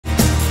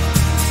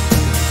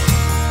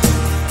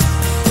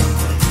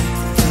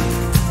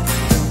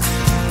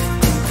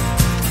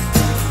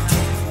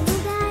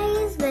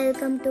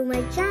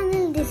my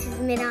channel. This is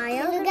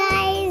Miraya. Hello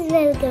guys,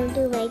 welcome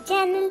to my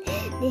channel.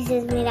 This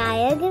is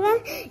Miraya Giva.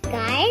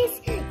 Guys,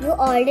 you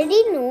already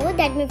know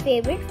that my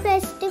favorite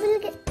festival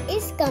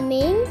is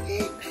coming,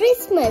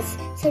 Christmas.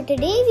 So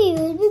today we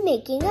will be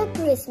making a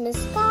Christmas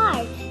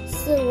card.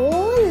 So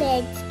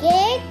let's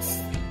get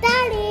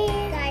started.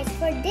 Guys,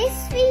 for this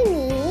we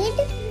need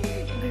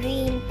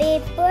green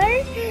paper,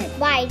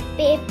 white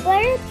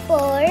paper,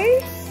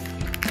 pearls,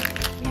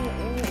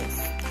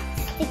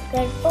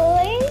 sticker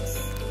pearls,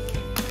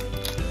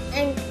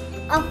 and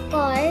of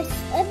course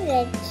a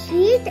red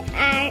sheet,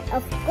 and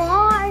of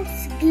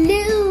course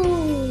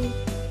glue.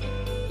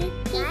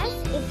 Guys,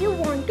 if you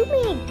want to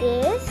make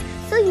this,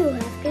 so you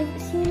have to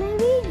see my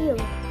video.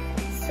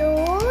 So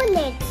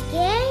let's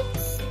get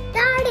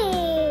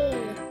started.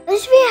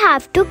 First we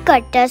have to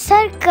cut a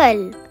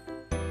circle.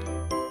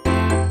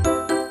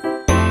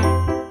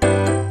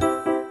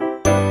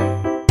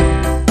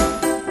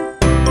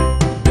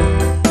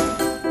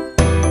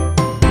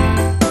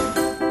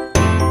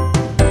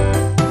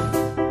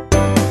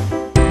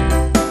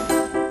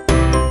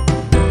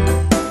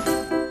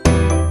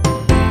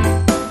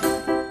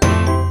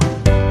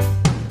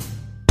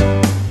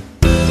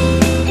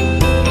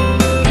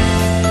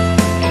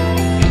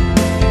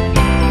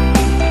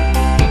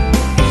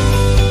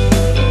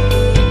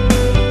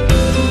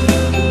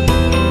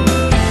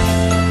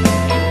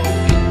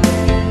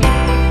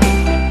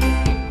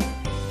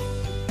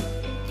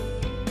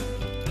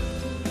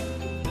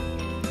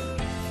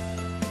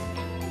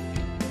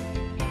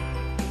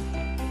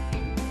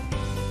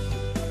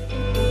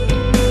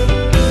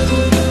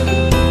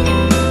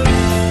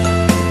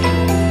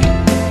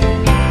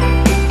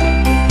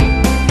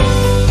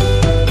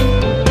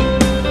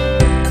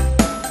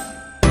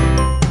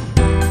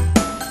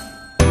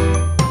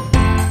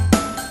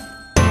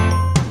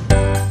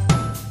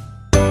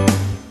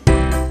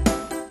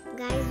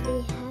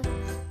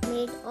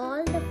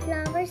 All the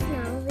flowers,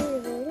 now we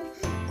will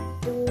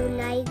do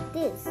like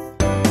this.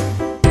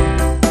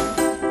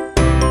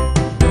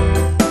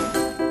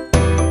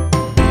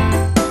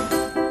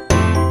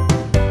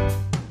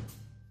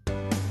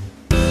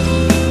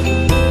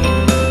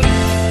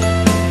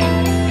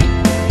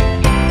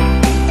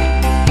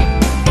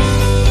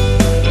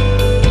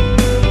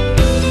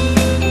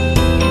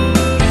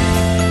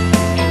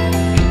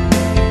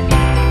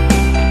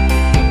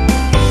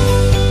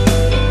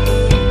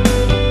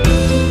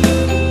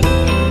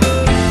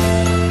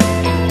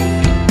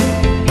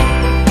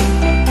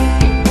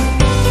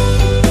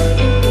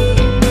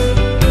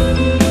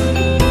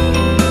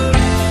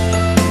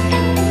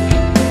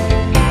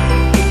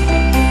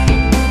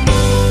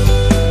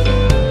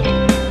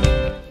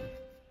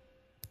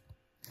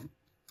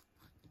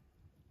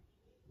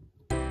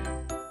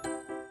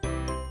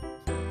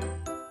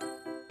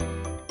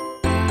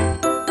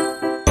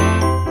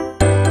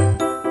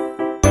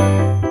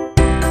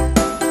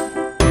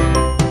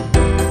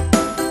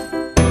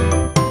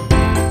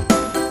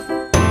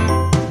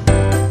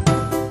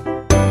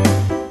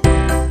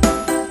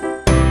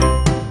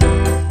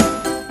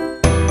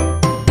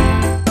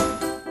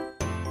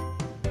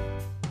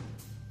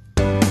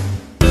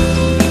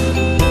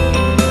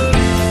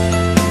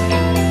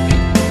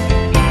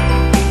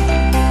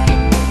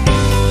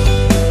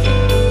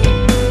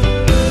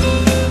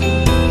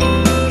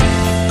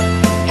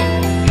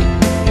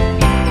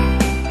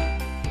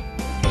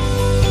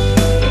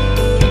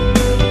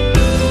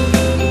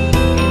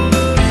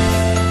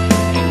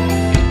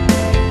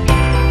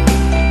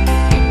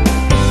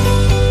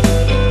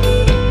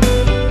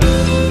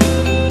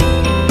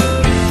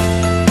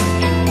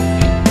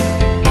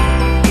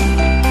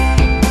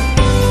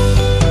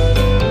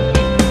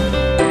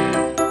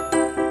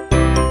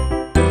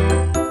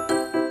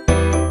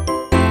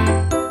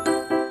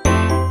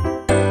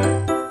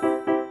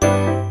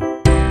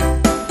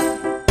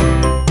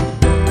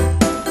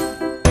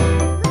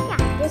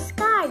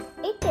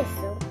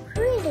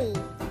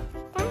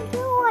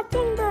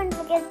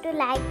 To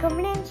like,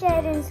 comment and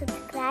share and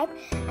subscribe,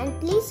 and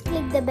please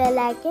click the bell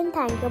icon.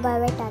 Thank you. Bye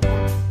bye.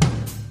 Tata.